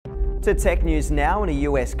To tech news now, and a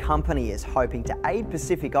US company is hoping to aid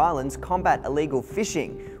Pacific Islands combat illegal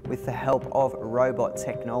fishing with the help of robot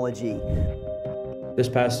technology. This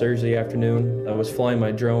past Thursday afternoon, I was flying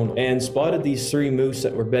my drone and spotted these 3 moose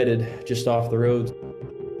that were bedded just off the road.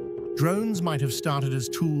 Drones might have started as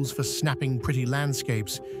tools for snapping pretty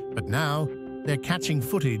landscapes, but now they're catching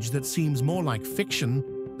footage that seems more like fiction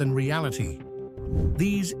than reality.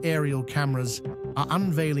 These aerial cameras are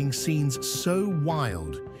unveiling scenes so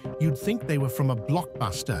wild, you'd think they were from a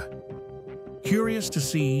blockbuster. Curious to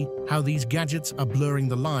see how these gadgets are blurring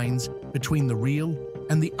the lines between the real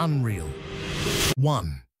and the unreal.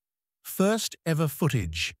 1. First ever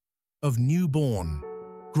footage of newborn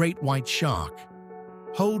great white shark.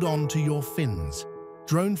 Hold on to your fins.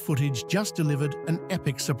 Drone footage just delivered an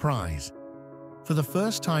epic surprise. For the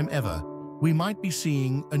first time ever, we might be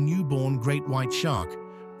seeing a newborn great white shark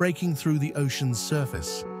breaking through the ocean's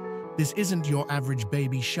surface. This isn't your average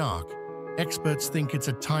baby shark. Experts think it's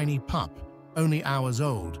a tiny pup, only hours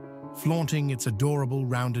old, flaunting its adorable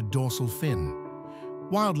rounded dorsal fin.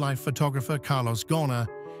 Wildlife photographer Carlos Gorner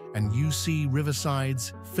and UC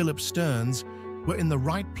Riverside's Philip Stearns were in the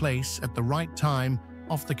right place at the right time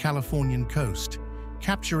off the Californian coast,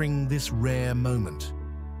 capturing this rare moment.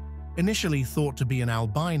 Initially thought to be an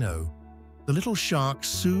albino, the little shark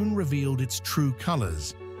soon revealed its true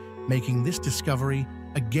colors, making this discovery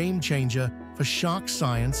a game-changer for shark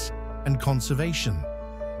science and conservation.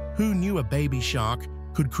 Who knew a baby shark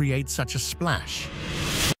could create such a splash?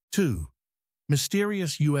 2.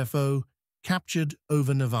 Mysterious UFO captured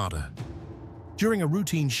over Nevada. During a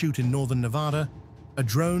routine shoot in northern Nevada, a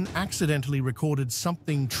drone accidentally recorded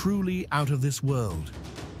something truly out of this world.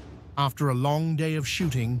 After a long day of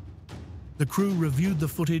shooting, the crew reviewed the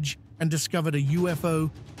footage and discovered a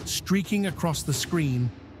UFO streaking across the screen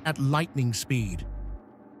at lightning speed.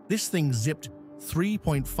 This thing zipped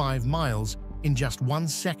 3.5 miles in just 1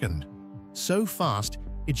 second, so fast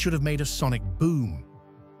it should have made a sonic boom.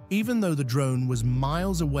 Even though the drone was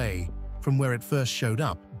miles away from where it first showed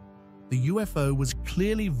up, the UFO was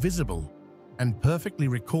clearly visible and perfectly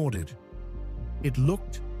recorded. It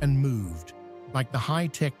looked and moved like the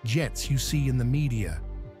high-tech jets you see in the media,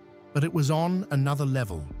 but it was on another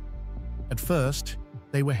level. At first,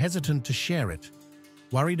 they were hesitant to share it,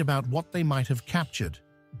 worried about what they might have captured.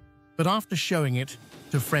 But after showing it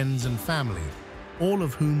to friends and family, all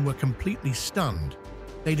of whom were completely stunned,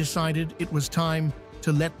 they decided it was time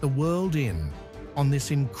to let the world in on this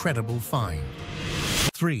incredible find.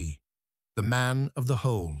 3. The Man of the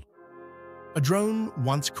Hole. A drone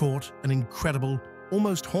once caught an incredible,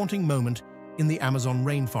 almost haunting moment in the Amazon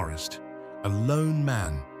rainforest. A lone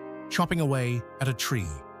man chopping away at a tree.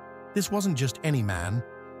 This wasn't just any man.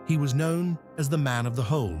 He was known as the Man of the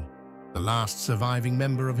Hole, the last surviving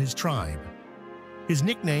member of his tribe. His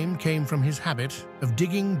nickname came from his habit of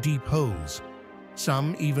digging deep holes,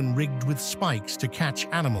 some even rigged with spikes to catch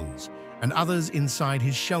animals, and others inside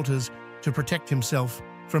his shelters to protect himself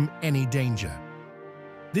from any danger.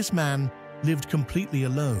 This man lived completely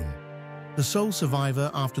alone, the sole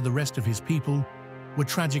survivor after the rest of his people were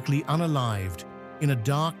tragically unalived in a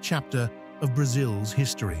dark chapter of Brazil's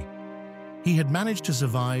history. He had managed to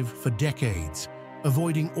survive for decades,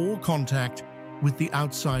 avoiding all contact with the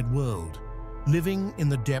outside world, living in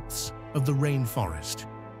the depths of the rainforest.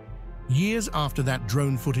 Years after that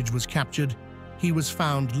drone footage was captured, he was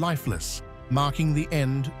found lifeless, marking the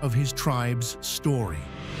end of his tribe's story.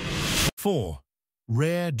 4.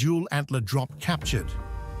 Rare dual antler drop captured.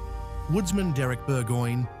 Woodsman Derek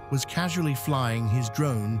Burgoyne was casually flying his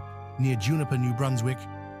drone near Juniper, New Brunswick,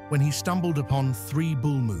 when he stumbled upon 3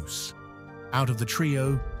 bull moose. Out of the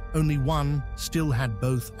trio, only one still had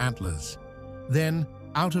both antlers. Then,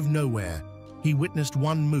 out of nowhere, he witnessed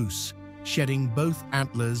one moose shedding both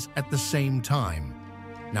antlers at the same time.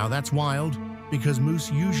 Now that's wild, because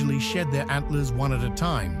moose usually shed their antlers one at a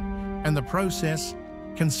time, and the process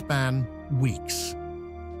can span weeks.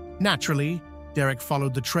 Naturally, Derek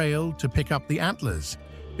followed the trail to pick up the antlers,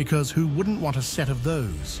 because who wouldn't want a set of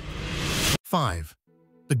those? 5.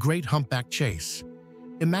 The Great Humpback Chase.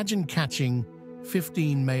 Imagine catching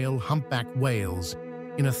 15 male humpback whales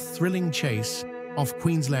in a thrilling chase off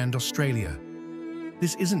Queensland, Australia.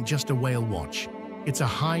 This isn't just a whale watch, it's a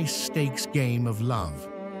high-stakes game of love.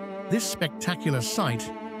 This spectacular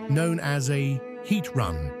sight, known as a heat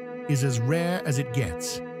run, is as rare as it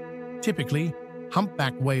gets. Typically,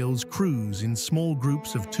 humpback whales cruise in small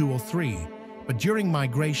groups of 2 or 3, but during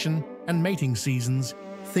migration and mating seasons,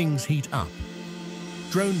 things heat up.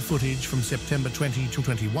 Drone footage from September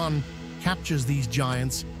 2021 captures these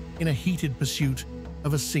giants in a heated pursuit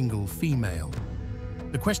of a single female.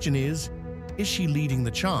 The question is, Is she leading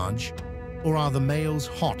the charge, or are the males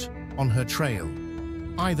hot on her trail?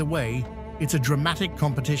 Either way, it's a dramatic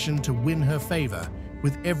competition to win her favor,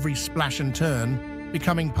 with every splash and turn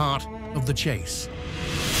becoming part of the chase.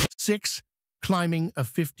 6. Climbing a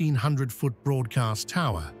 1,500-foot broadcast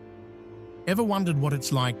tower. Ever wondered what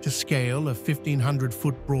it's like to scale a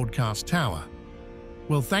 1,500-foot broadcast tower?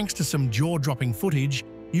 Well, thanks to some jaw-dropping footage,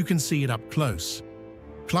 you can see it up close.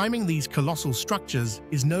 Climbing these colossal structures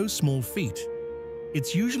is no small feat.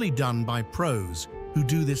 It's usually done by pros who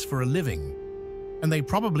do this for a living, and they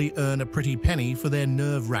probably earn a pretty penny for their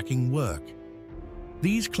nerve-wracking work.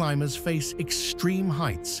 These climbers face extreme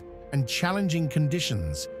heights and challenging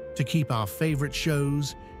conditions to keep our favorite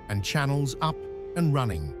shows and channels up and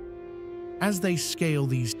running. As they scale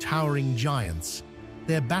these towering giants,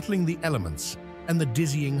 they're battling the elements and the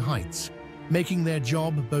dizzying heights, making their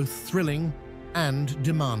job both thrilling and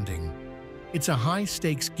demanding. It's a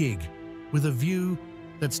high-stakes gig with a view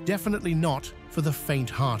that's definitely not for the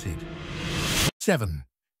faint-hearted. 7.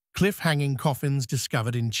 Cliff-hanging coffins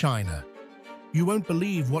discovered in China. You won't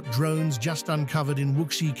believe what drones just uncovered in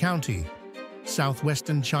Wuxi County,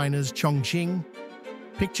 southwestern China's Chongqing.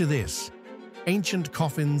 Picture this: ancient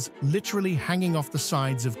coffins literally hanging off the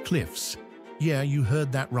sides of cliffs. Yeah, you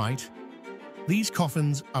heard that right. These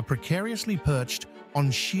coffins are precariously perched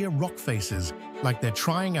on sheer rock faces, like they're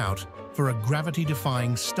trying out for a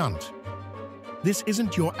gravity-defying stunt. This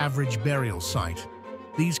isn't your average burial site.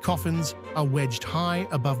 These coffins are wedged high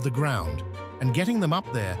above the ground, and getting them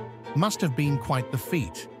up there must have been quite the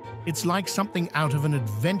feat. It's like something out of an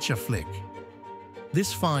adventure flick.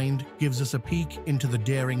 This find gives us a peek into the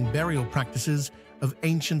daring burial practices of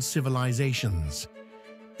ancient civilizations.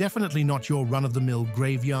 Definitely not your run-of-the-mill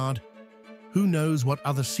graveyard. Who knows what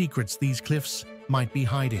other secrets these cliffs might be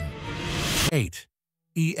hiding. 8.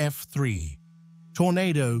 EF3.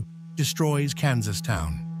 Tornado destroys Kansas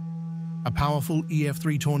town. A powerful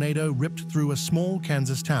EF3 tornado ripped through a small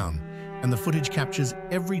Kansas town, and the footage captures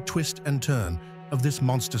every twist and turn of this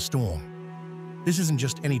monster storm. This isn't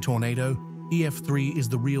just any tornado. EF3 is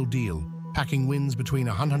the real deal, packing winds between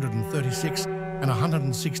 136 and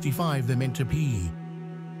 165 they're meant to be.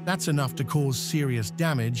 That's enough to cause serious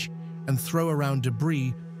damage and throw around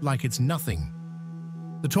debris like it's nothing.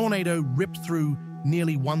 The tornado ripped through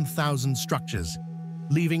nearly 1,000 structures,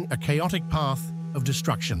 leaving a chaotic path of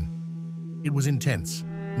destruction. It was intense,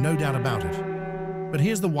 no doubt about it. But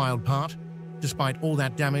here's the wild part. Despite all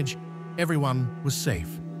that damage, everyone was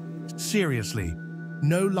safe. Seriously,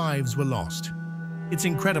 no lives were lost. It's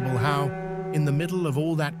incredible how, in the middle of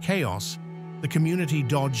all that chaos, the community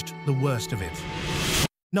dodged the worst of it.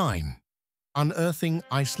 9. Unearthing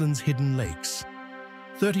Iceland's hidden lakes.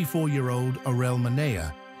 34-year-old Aurel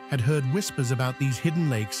Manea had heard whispers about these hidden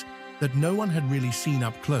lakes that no one had really seen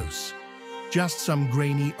up close. Just some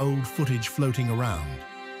grainy old footage floating around.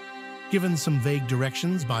 Given some vague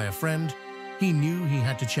directions by a friend, he knew he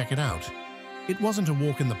had to check it out. It wasn't a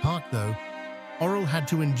walk in the park, though. Aurel had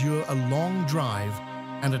to endure a long drive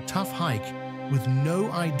and a tough hike with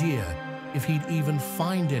no idea if he'd even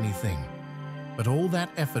find anything. But all that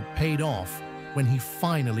effort paid off when he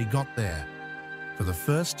finally got there. For the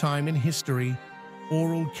first time in history,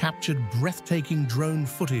 Aurel captured breathtaking drone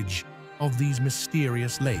footage of these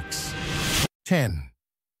mysterious lakes. 10.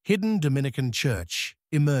 Hidden Dominican church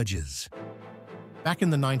emerges. Back in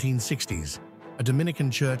the 1960s, a Dominican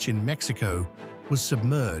church in Mexico was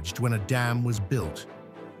submerged when a dam was built,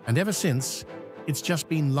 and ever since, it's just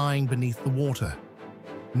been lying beneath the water.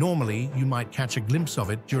 Normally, you might catch a glimpse of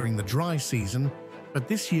it during the dry season, but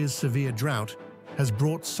this year's severe drought has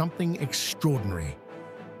brought something extraordinary.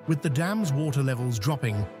 With the dam's water levels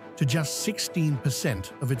dropping to just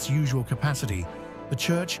 16% of its usual capacity, the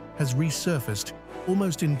church has resurfaced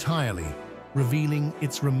almost entirely, revealing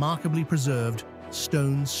its remarkably preserved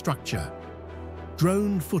stone structure.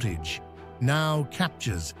 Drone footage now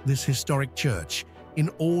captures this historic church in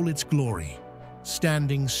all its glory,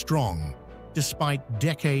 standing strong despite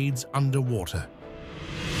decades underwater.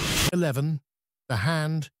 11. The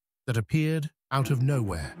hand that appeared out of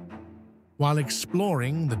nowhere. While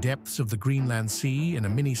exploring the depths of the Greenland Sea in a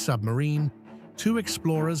mini-submarine, two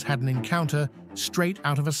explorers had an encounter straight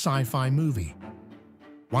out of a sci-fi movie.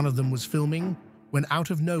 One of them was filming when, out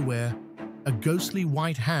of nowhere, a ghostly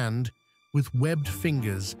white hand with webbed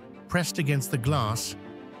fingers pressed against the glass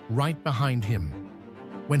right behind him.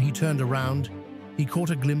 When he turned around, he caught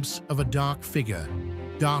a glimpse of a dark figure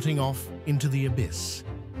darting off into the abyss.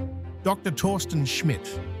 Dr. Torsten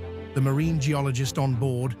Schmidt, the marine geologist on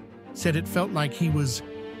board, said it felt like he was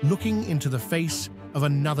looking into the face of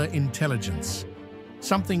another intelligence,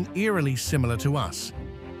 something eerily similar to us.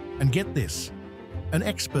 And get this, an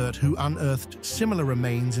expert who unearthed similar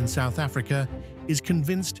remains in South Africa is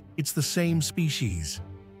convinced it's the same species.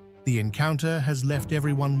 The encounter has left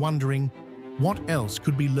everyone wondering what else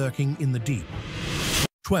could be lurking in the deep.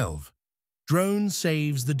 12. Drone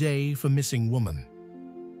saves the day for missing woman.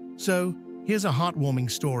 So, here's a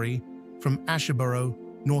heartwarming story from Asheboro,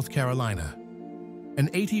 North Carolina. An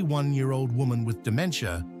 81-year-old woman with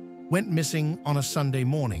dementia went missing on a Sunday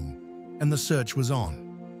morning, and the search was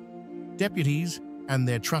on. Deputies and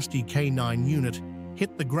their trusty K9 unit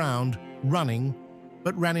hit the ground running,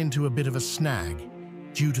 but ran into a bit of a snag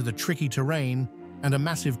due to the tricky terrain and a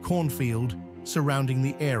massive cornfield surrounding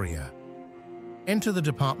the area. Enter the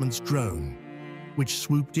department's drone, which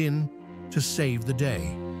swooped in to save the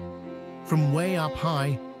day. From way up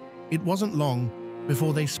high, it wasn't long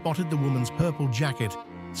before they spotted the woman's purple jacket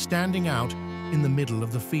standing out in the middle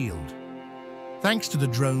of the field. Thanks to the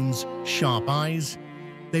drone's sharp eyes,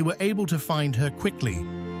 they were able to find her quickly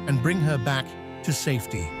and bring her back to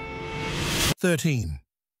safety. 13.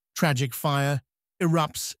 Tragic fire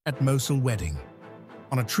erupts at Mosul wedding.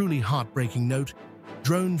 On a truly heartbreaking note,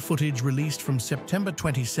 drone footage released from September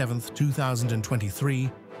 27,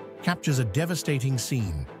 2023, captures a devastating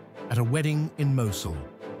scene at a wedding in Mosul.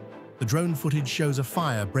 The drone footage shows a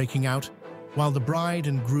fire breaking out while the bride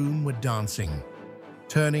and groom were dancing,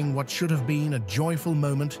 turning what should have been a joyful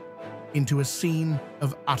moment into a scene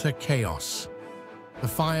of utter chaos. The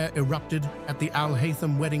fire erupted at the Al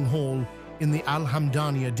Haytham Wedding Hall in the Al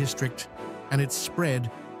Hamdaniya district, and it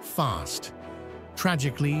spread fast.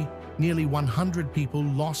 Tragically, nearly 100 people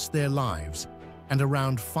lost their lives, and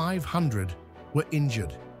around 500 were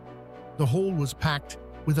injured. The hall was packed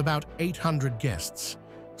with about 800 guests,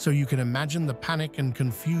 so you can imagine the panic and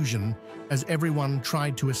confusion as everyone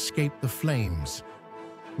tried to escape the flames.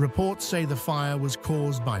 Reports say the fire was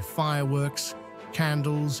caused by fireworks,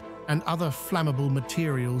 candles, and other flammable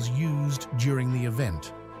materials used during the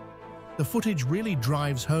event. The footage really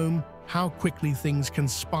drives home how quickly things can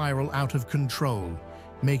spiral out of control,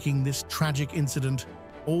 making this tragic incident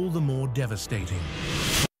all the more devastating.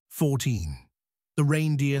 14. The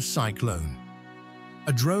reindeer cyclone.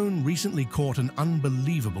 A drone recently caught an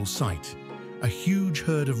unbelievable sight, a huge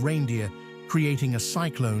herd of reindeer creating a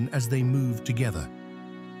cyclone as they moved together.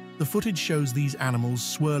 The footage shows these animals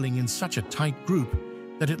swirling in such a tight group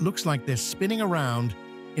that it looks like they're spinning around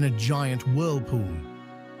in a giant whirlpool.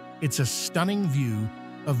 It's a stunning view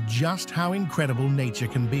of just how incredible nature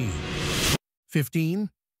can be.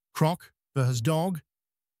 15. Croc vs. dog.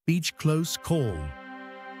 Beach close call.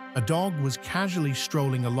 A dog was casually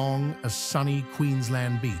strolling along a sunny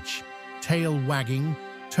Queensland beach, tail wagging,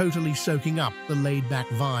 totally soaking up the laid-back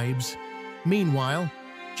vibes. Meanwhile,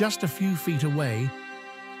 just a few feet away,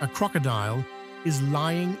 a crocodile is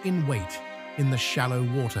lying in wait in the shallow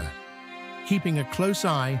water, keeping a close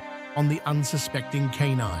eye on the unsuspecting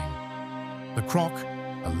canine. The croc,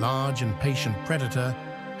 a large and patient predator,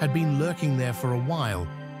 had been lurking there for a while,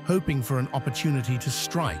 hoping for an opportunity to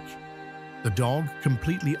strike. The dog,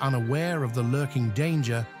 completely unaware of the lurking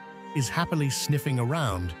danger, is happily sniffing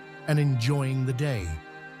around and enjoying the day.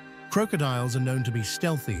 Crocodiles are known to be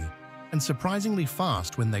stealthy and surprisingly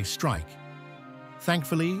fast when they strike.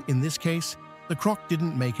 Thankfully, in this case, the croc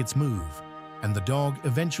didn't make its move, and the dog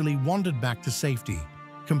eventually wandered back to safety,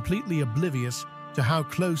 completely oblivious to how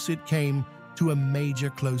close it came to a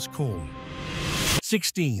major close call.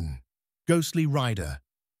 16. Ghostly rider.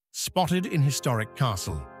 Spotted in historic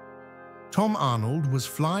castle. Tom Arnold was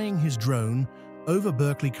flying his drone over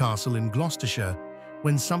Berkeley Castle in Gloucestershire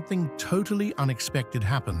when something totally unexpected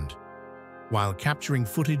happened. While capturing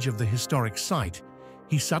footage of the historic site,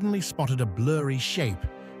 he suddenly spotted a blurry shape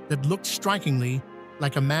that looked strikingly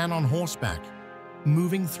like a man on horseback,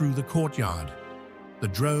 moving through the courtyard. The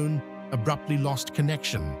drone abruptly lost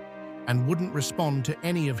connection and wouldn't respond to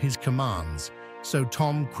any of his commands, so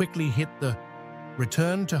Tom quickly hit the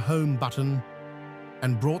Return to Home button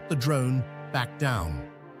and brought the drone back down.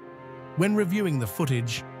 When reviewing the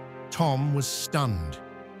footage, Tom was stunned.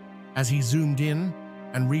 As he zoomed in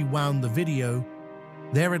and rewound the video,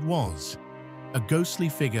 there it was, a ghostly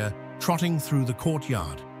figure trotting through the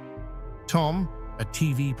courtyard. Tom, a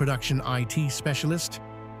TV production IT specialist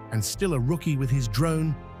and still a rookie with his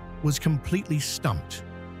drone, was completely stumped.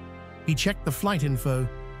 He checked the flight info,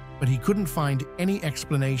 but he couldn't find any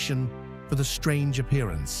explanation for the strange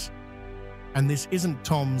appearance. And this isn't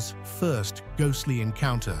Tom's first ghostly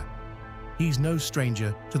encounter. He's no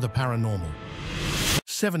stranger to the paranormal.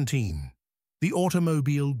 17. The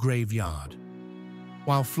automobile graveyard.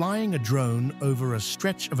 While flying a drone over a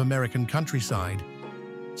stretch of American countryside,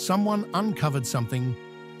 someone uncovered something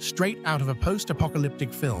straight out of a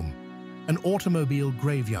post-apocalyptic film, an automobile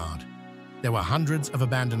graveyard. There were hundreds of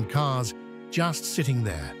abandoned cars just sitting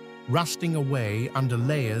there, rusting away under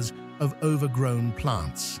layers of overgrown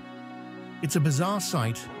plants. It's a bizarre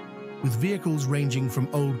sight, with vehicles ranging from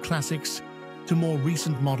old classics to more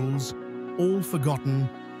recent models, all forgotten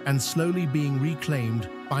and slowly being reclaimed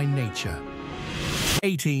by nature.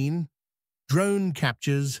 18. Drone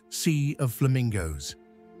captures sea of flamingos.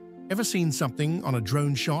 Ever seen something on a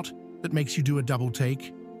drone shot that makes you do a double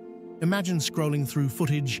take? Imagine scrolling through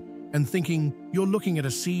footage and thinking you're looking at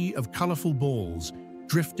a sea of colorful balls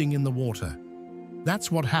drifting in the water. That's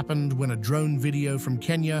what happened when a drone video from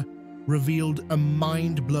Kenya revealed a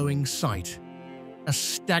mind-blowing sight: a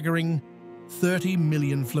staggering 30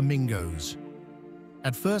 million flamingos.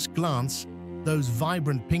 At first glance, those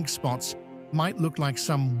vibrant pink spots might look like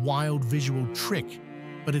some wild visual trick,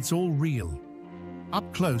 but it's all real.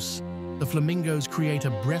 Up close, the flamingos create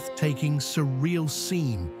a breathtaking, surreal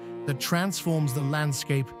scene that transforms the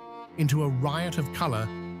landscape into a riot of color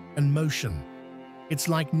and motion. It's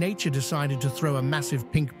like nature decided to throw a massive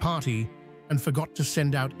pink party and forgot to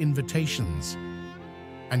send out invitations.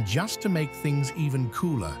 And just to make things even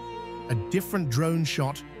cooler, a different drone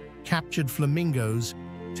shot captured flamingos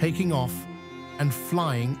taking off and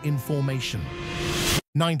flying in formation.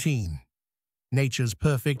 19. Nature's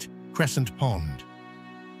perfect crescent pond.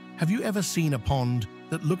 Have you ever seen a pond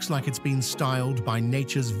that looks like it's been styled by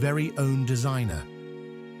nature's very own designer?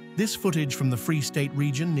 This footage from the Free State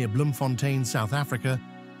region near Bloemfontein, South Africa,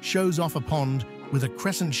 shows off a pond with a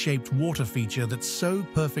crescent-shaped water feature that's so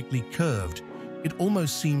perfectly curved, it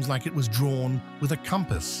almost seems like it was drawn with a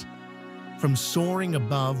compass. From soaring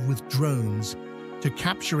above with drones to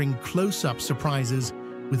capturing close-up surprises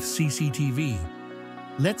with CCTV,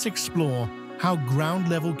 let's explore how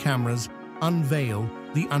ground-level cameras unveil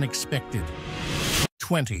the unexpected.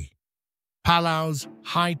 20. Palau's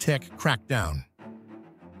high-tech crackdown.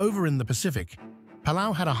 Over in the Pacific,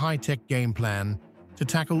 Palau had a high-tech game plan to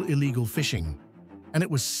tackle illegal fishing, and it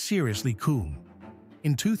was seriously cool.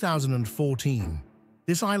 In 2014,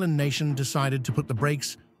 this island nation decided to put the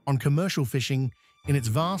brakes on commercial fishing in its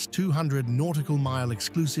vast 200 nautical mile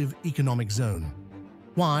exclusive economic zone.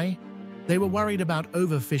 Why? They were worried about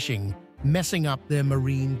overfishing messing up their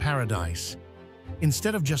marine paradise.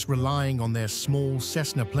 Instead of just relying on their small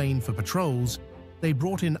Cessna plane for patrols, they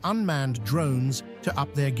brought in unmanned drones to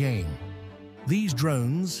up their game. These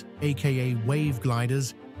drones, aka wave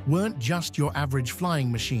gliders, weren't just your average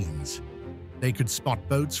flying machines. They could spot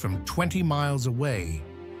boats from 20 miles away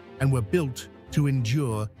and were built to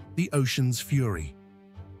endure the ocean's fury.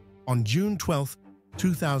 On June 12,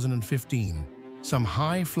 2015, some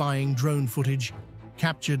high-flying drone footage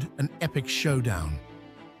captured an epic showdown.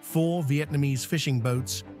 4 Vietnamese fishing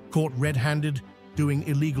boats caught red-handed doing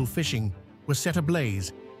illegal fishing were set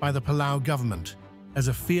ablaze by the Palau government as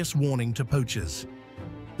a fierce warning to poachers.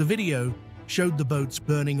 The video showed the boats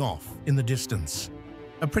burning off in the distance,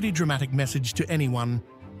 a pretty dramatic message to anyone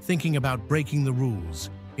thinking about breaking the rules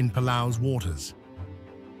in Palau's waters.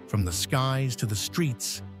 From the skies to the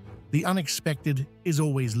streets, the unexpected is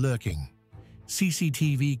always lurking.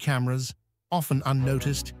 CCTV cameras, often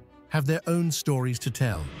unnoticed, have their own stories to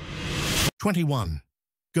tell. 21.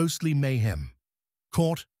 Ghostly mayhem.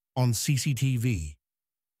 Caught on CCTV.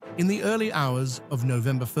 In the early hours of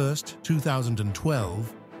November 1st,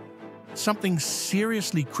 2012, something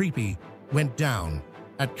seriously creepy went down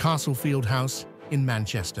at Castlefield House in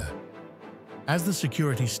Manchester. As the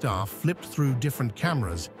security staff flipped through different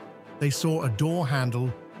cameras, they saw a door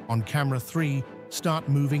handle on camera 3 start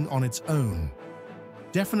moving on its own.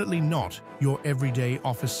 Definitely not your everyday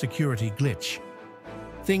office security glitch.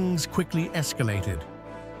 Things quickly escalated.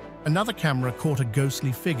 Another camera caught a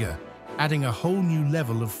ghostly figure, adding a whole new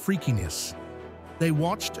level of freakiness. They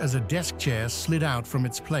watched as a desk chair slid out from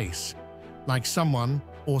its place, like someone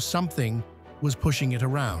or something was pushing it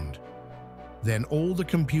around. Then all the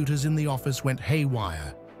computers in the office went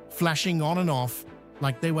haywire, flashing on and off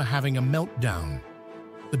like they were having a meltdown.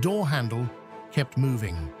 The door handle kept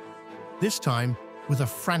moving, this time with a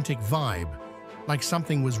frantic vibe, like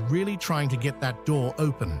something was really trying to get that door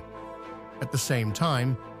open. At the same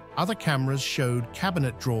time, other cameras showed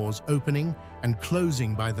cabinet drawers opening and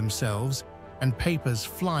closing by themselves and papers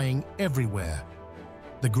flying everywhere.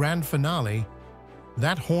 The grand finale,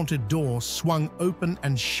 that haunted door swung open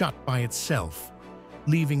and shut by itself,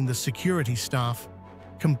 leaving the security staff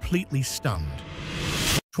completely stunned.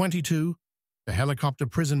 22. The helicopter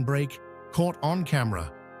prison break caught on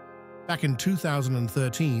camera. Back in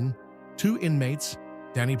 2013, 2 inmates,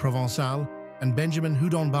 Danny Provençal and Benjamin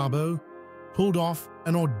Houdon-Barbeau, pulled off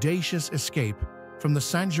an audacious escape from the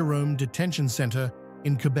Saint-Jérôme detention center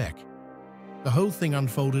in Quebec. The whole thing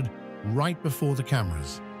unfolded right before the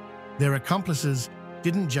cameras. Their accomplices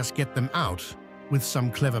didn't just get them out with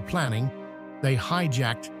some clever planning, they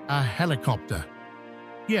hijacked a helicopter.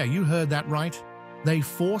 Yeah, you heard that right. They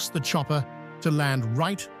forced the chopper to land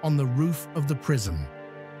right on the roof of the prison.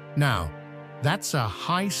 Now, that's a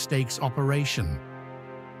high-stakes operation.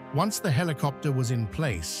 Once the helicopter was in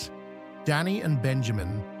place, Danny and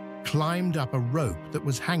Benjamin climbed up a rope that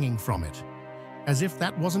was hanging from it. As if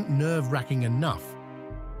that wasn't nerve-wracking enough,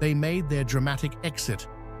 they made their dramatic exit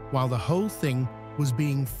while the whole thing was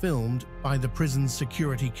being filmed by the prison's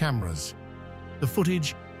security cameras. The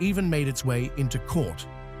footage even made its way into court.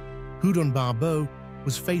 Houdon Barbeau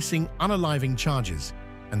was facing unaliving charges,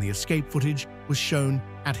 and the escape footage was shown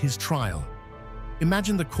at his trial.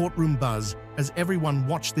 Imagine the courtroom buzz as everyone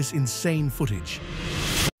watched this insane footage.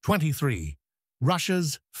 23.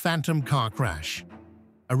 Russia's phantom car crash.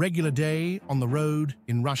 A regular day on the road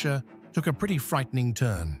in Russia took a pretty frightening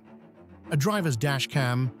turn. A driver's dash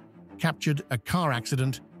cam captured a car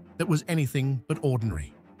accident that was anything but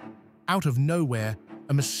ordinary. Out of nowhere,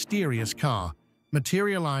 a mysterious car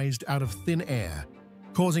materialized out of thin air,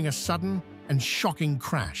 causing a sudden and shocking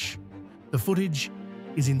crash. The footage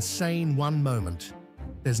is insane. One moment,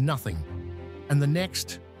 there's nothing, and the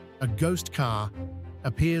next, a ghost car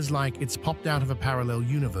appears like it's popped out of a parallel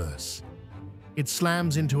universe. It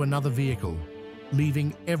slams into another vehicle,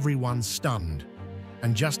 leaving everyone stunned.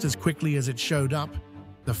 And just as quickly as it showed up,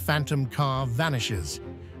 the phantom car vanishes,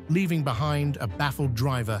 leaving behind a baffled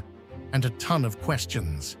driver and a ton of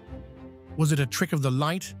questions. Was it a trick of the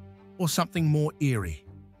light or something more eerie?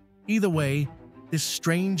 Either way, this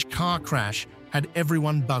strange car crash had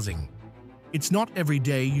everyone buzzing. It's not every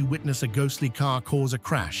day you witness a ghostly car cause a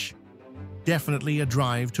crash. Definitely a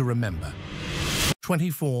drive to remember.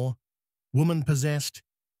 24. Woman possessed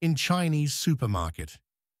in Chinese supermarket.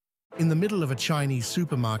 In the middle of a Chinese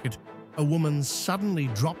supermarket, a woman suddenly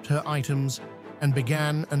dropped her items and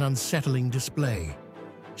began an unsettling display.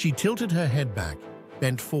 She tilted her head back,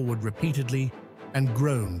 bent forward repeatedly, and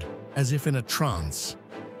groaned as if in a trance.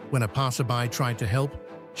 When a passerby tried to help,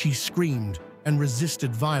 she screamed and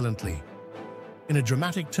resisted violently. In a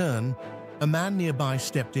dramatic turn, a man nearby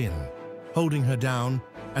stepped in, holding her down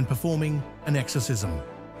and performing an exorcism.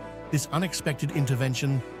 This unexpected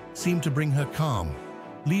intervention seemed to bring her calm,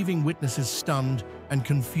 leaving witnesses stunned and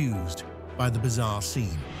confused by the bizarre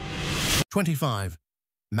scene. 25.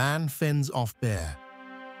 Man fends off bear.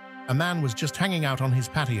 A man was just hanging out on his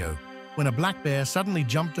patio when a black bear suddenly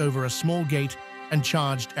jumped over a small gate and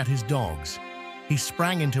charged at his dogs. He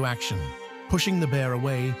sprang into action, pushing the bear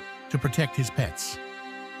away to protect his pets.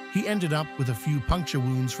 He ended up with a few puncture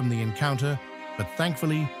wounds from the encounter, but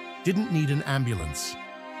thankfully didn't need an ambulance.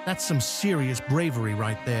 That's some serious bravery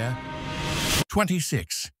right there.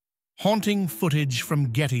 26. Haunting footage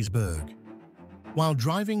from Gettysburg. While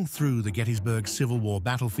driving through the Gettysburg Civil War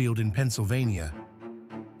battlefield in Pennsylvania,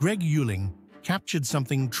 Greg Euling captured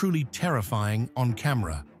something truly terrifying on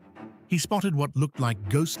camera. He spotted what looked like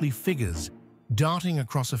ghostly figures darting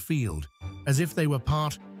across a field, as if they were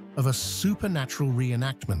part of a supernatural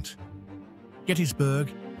reenactment.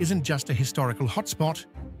 Gettysburg isn't just a historical hotspot,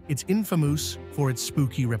 it's infamous for its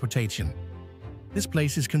spooky reputation. This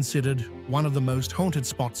place is considered one of the most haunted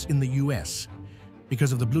spots in the US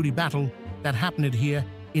because of the bloody battle that happened here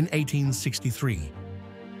in 1863.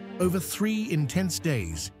 Over 3 intense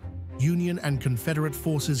days, Union and Confederate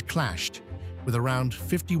forces clashed, with around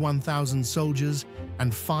 51,000 soldiers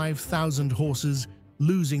and 5,000 horses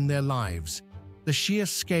losing their lives. The sheer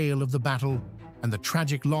scale of the battle and the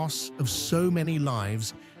tragic loss of so many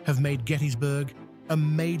lives have made Gettysburg a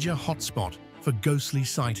major hotspot for ghostly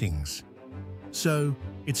sightings. So,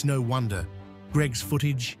 it's no wonder Greg's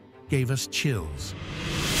footage gave us chills.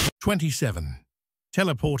 27.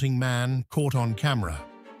 Teleporting man caught on camera.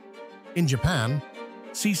 In Japan,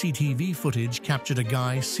 CCTV footage captured a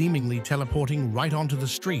guy seemingly teleporting right onto the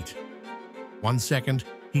street. 1 second,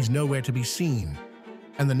 he's nowhere to be seen,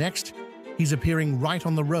 and the next, he's appearing right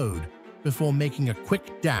on the road before making a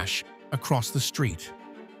quick dash across the street.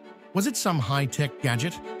 Was it some high-tech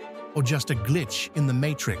gadget, or just a glitch in the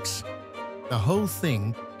Matrix? The whole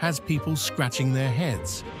thing has people scratching their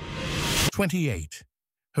heads. 28.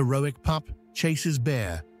 Heroic pup chases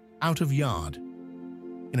bear out of yard.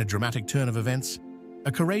 In a dramatic turn of events,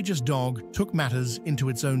 a courageous dog took matters into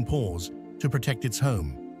its own paws to protect its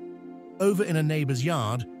home. Over in a neighbor's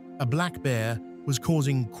yard, a black bear was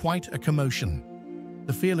causing quite a commotion.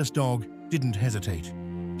 The fearless dog didn't hesitate,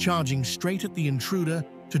 charging straight at the intruder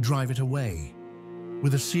to drive it away.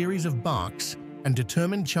 With a series of barks and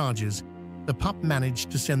determined charges, the pup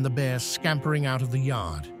managed to send the bear scampering out of the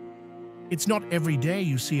yard. It's not every day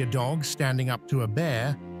you see a dog standing up to a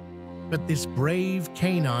bear, but this brave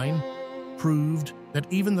canine proved that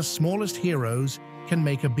even the smallest heroes can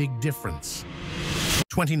make a big difference.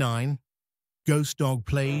 29. Ghost dog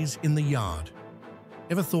plays in the yard.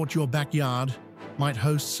 Ever thought your backyard might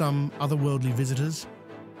host some otherworldly visitors?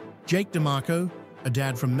 Jake DeMarco, a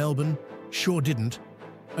dad from Melbourne, sure didn't,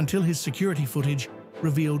 until his security footage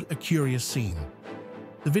revealed a curious scene.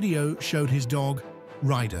 The video showed his dog,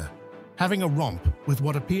 Ryder, having a romp with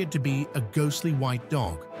what appeared to be a ghostly white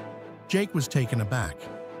dog. Jake was taken aback.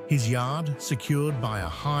 His yard, secured by a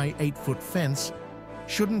high 8-foot fence,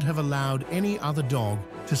 shouldn't have allowed any other dog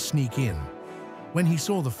to sneak in. When he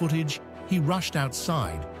saw the footage, he rushed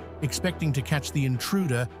outside, expecting to catch the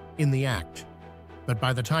intruder in the act. But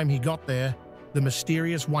by the time he got there, the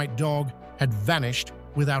mysterious white dog had vanished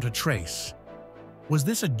without a trace. Was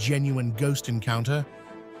this a genuine ghost encounter,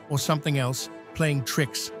 or something else playing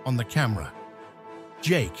tricks on the camera?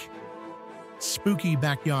 Jake. Spooky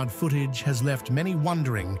backyard footage has left many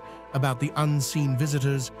wondering about the unseen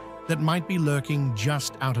visitors that might be lurking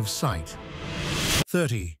just out of sight.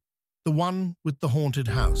 30. The one with the haunted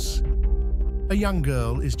house. A young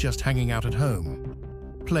girl is just hanging out at home,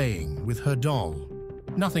 playing with her doll.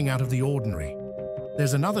 Nothing out of the ordinary.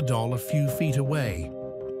 There's another doll a few feet away,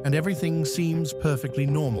 and everything seems perfectly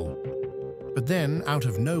normal. But then, out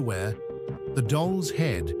of nowhere, the doll's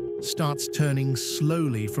head starts turning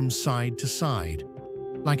slowly from side to side,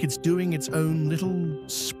 like it's doing its own little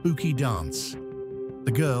spooky dance.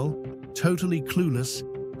 The girl, totally clueless,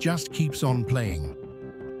 just keeps on playing.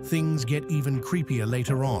 Things get even creepier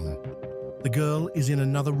later on. The girl is in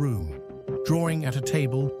another room, drawing at a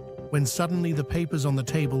table, when suddenly the papers on the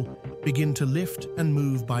table begin to lift and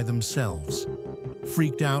move by themselves.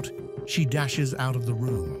 Freaked out, she dashes out of the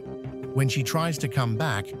room. When she tries to come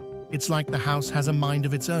back, it's like the house has a mind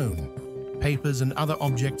of its own. Papers and other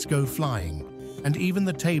objects go flying, and even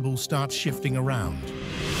the table starts shifting around.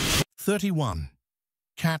 31.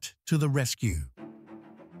 Cat to the rescue.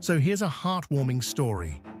 So here's a heartwarming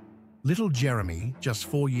story. Little Jeremy, just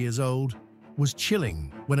 4 years old, was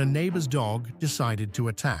chilling when a neighbor's dog decided to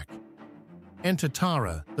attack. Enter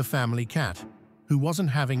Tara, the family cat, who wasn't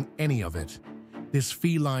having any of it. This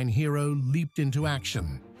feline hero leaped into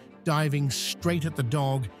action, diving straight at the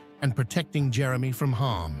dog and protecting Jeremy from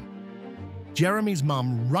harm. Jeremy's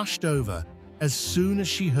mum rushed over as soon as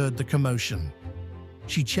she heard the commotion.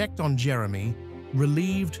 She checked on Jeremy,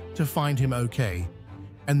 relieved to find him okay,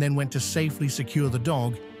 and then went to safely secure the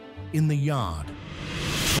dog in the yard.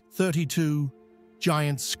 32.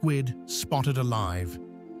 Giant squid spotted alive.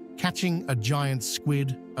 Catching a giant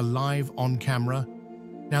squid alive on camera?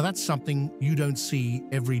 Now that's something you don't see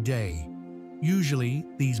every day. Usually,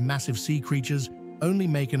 these massive sea creatures only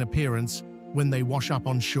make an appearance when they wash up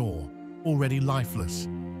on shore, already lifeless.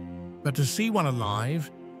 But to see one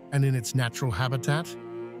alive and in its natural habitat,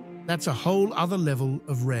 that's a whole other level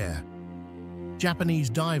of rare. Japanese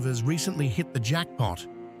divers recently hit the jackpot,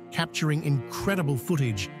 capturing incredible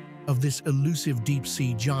footage of this elusive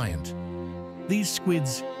deep-sea giant. These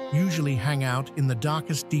squids usually hang out in the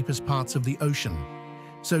darkest, deepest parts of the ocean,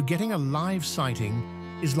 so getting a live sighting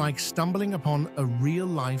is like stumbling upon a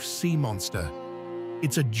real-life sea monster.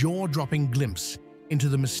 It's a jaw-dropping glimpse into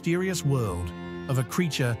the mysterious world of a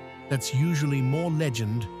creature that's usually more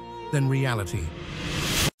legend than reality.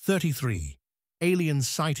 33. Alien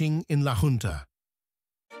sighting in La Junta.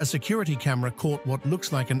 A security camera caught what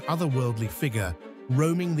looks like an otherworldly figure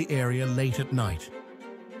roaming the area late at night.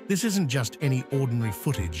 This isn't just any ordinary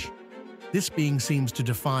footage. This being seems to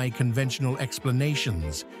defy conventional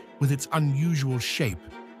explanations with its unusual shape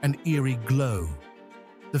and eerie glow.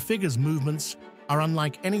 The figure's movements are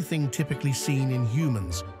unlike anything typically seen in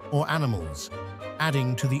humans or animals,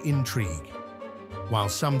 adding to the intrigue. While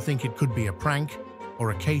some think it could be a prank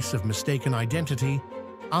or a case of mistaken identity,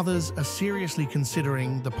 others are seriously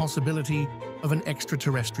considering the possibility of an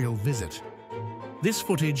extraterrestrial visit. This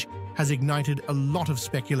footage has ignited a lot of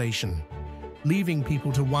speculation, leaving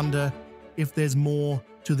people to wonder if there's more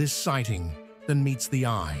to this sighting than meets the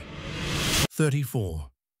eye. 34.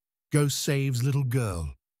 Ghost saves little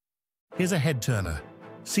girl. Here's a head-turner.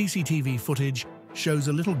 CCTV footage shows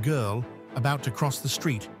a little girl about to cross the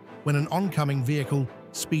street when an oncoming vehicle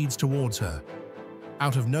speeds towards her.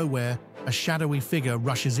 Out of nowhere, a shadowy figure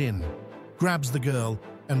rushes in, grabs the girl,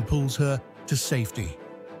 and pulls her to safety.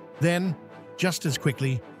 Then, just as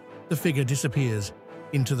quickly, the figure disappears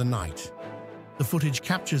into the night. The footage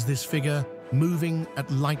captures this figure moving at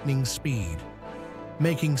lightning speed,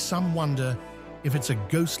 making some wonder if it's a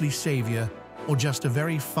ghostly savior or just a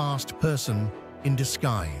very fast person in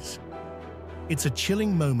disguise. It's a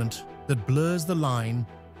chilling moment that blurs the line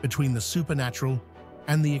between the supernatural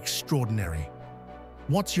and the extraordinary.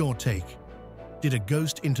 What's your take? Did a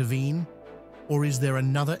ghost intervene, or is there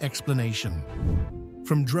another explanation?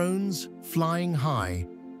 From drones flying high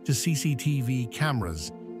to CCTV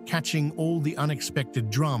cameras catching all the unexpected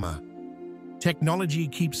drama, technology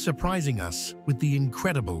keeps surprising us with the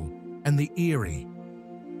incredible and the eerie.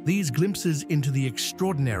 These glimpses into the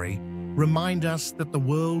extraordinary remind us that the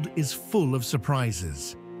world is full of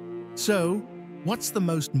surprises. So, what's the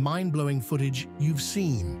most mind-blowing footage you've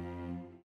seen?